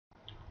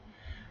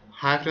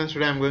Hi friends,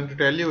 today I'm going to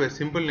tell you a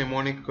simple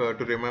mnemonic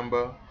to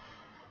remember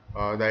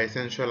the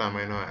essential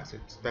amino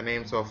acids, the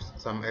names of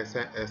some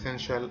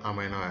essential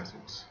amino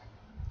acids.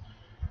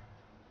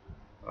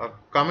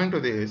 Coming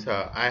to this,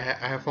 I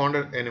have found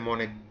a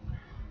mnemonic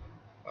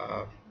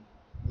uh,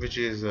 which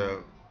is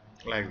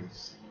like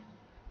this.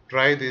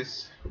 Try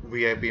this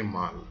VIP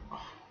mall.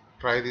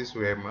 Try this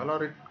VIP mall,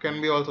 or it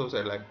can be also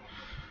said like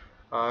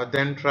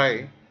then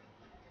try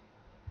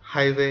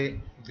highway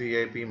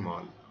VIP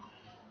mall.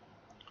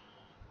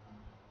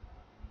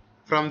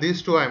 From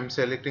these two, I'm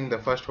selecting the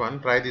first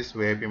one, try this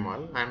VIP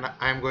mall, and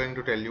I'm going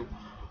to tell you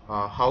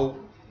how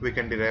we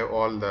can derive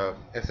all the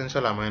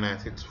essential amino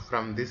acids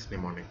from this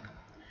mnemonic.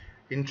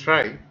 In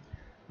try,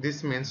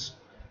 this means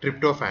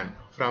tryptophan,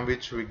 from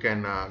which we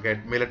can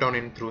get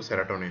melatonin through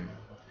serotonin.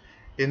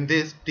 In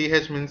this,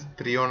 TH means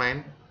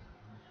threonine,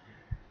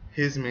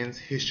 His means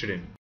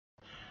histidine.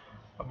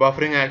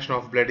 Buffering action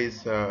of blood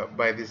is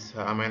by this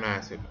amino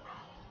acid.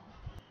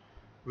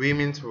 V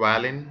means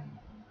valine,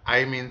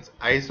 I means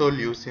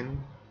isoleucine,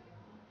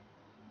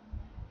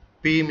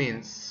 P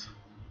means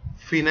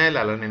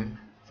phenylalanine,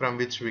 from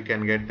which we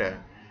can get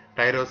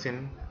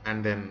tyrosine,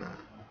 and then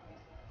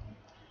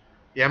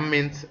M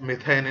means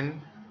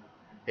methionine,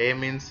 A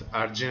means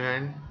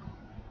arginine,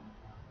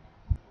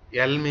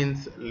 L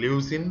means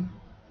leucine,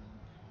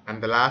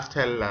 and the last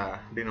L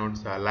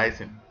denotes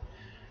lysine.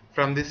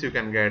 From this you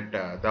can get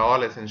the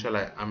all essential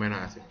amino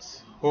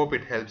acids. Hope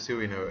it helps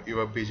you in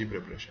your PG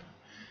preparation.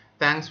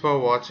 Thanks for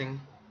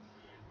watching.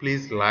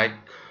 Please like,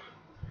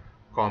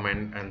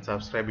 comment and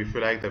subscribe if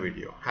you like the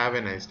video. Have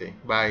a nice day.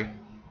 Bye.